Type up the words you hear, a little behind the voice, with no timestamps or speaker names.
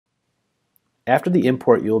After the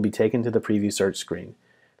import, you will be taken to the Preview Search screen.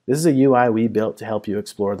 This is a UI we built to help you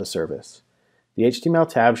explore the service. The HTML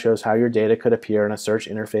tab shows how your data could appear in a search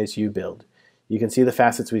interface you build. You can see the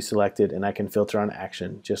facets we selected, and I can filter on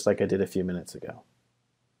action, just like I did a few minutes ago.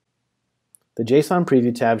 The JSON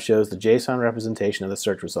Preview tab shows the JSON representation of the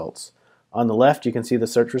search results. On the left, you can see the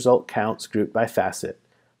search result counts grouped by facet.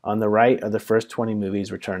 On the right are the first 20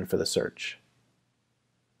 movies returned for the search.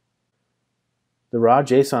 The Raw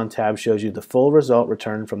JSON tab shows you the full result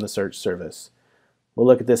returned from the search service. We'll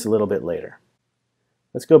look at this a little bit later.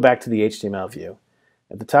 Let's go back to the HTML view.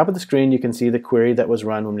 At the top of the screen, you can see the query that was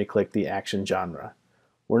run when we clicked the action genre.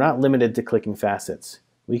 We're not limited to clicking facets.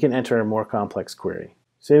 We can enter a more complex query.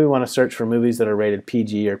 Say we want to search for movies that are rated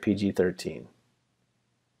PG or PG-13.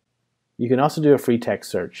 You can also do a free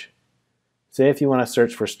text search. Say if you want to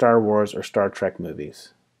search for Star Wars or Star Trek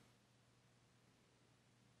movies.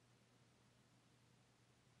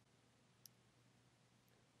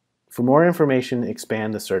 For more information,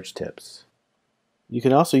 expand the search tips. You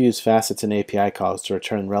can also use facets and API calls to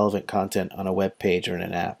return relevant content on a web page or in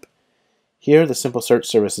an app. Here, the simple search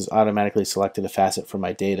service has automatically selected a facet from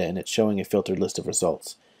my data and it's showing a filtered list of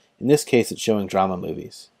results. In this case, it's showing drama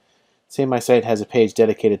movies. Say my site has a page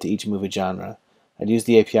dedicated to each movie genre. I'd use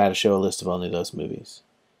the API to show a list of only those movies.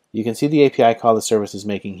 You can see the API call the service is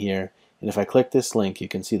making here, and if I click this link, you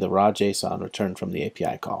can see the raw JSON returned from the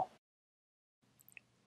API call.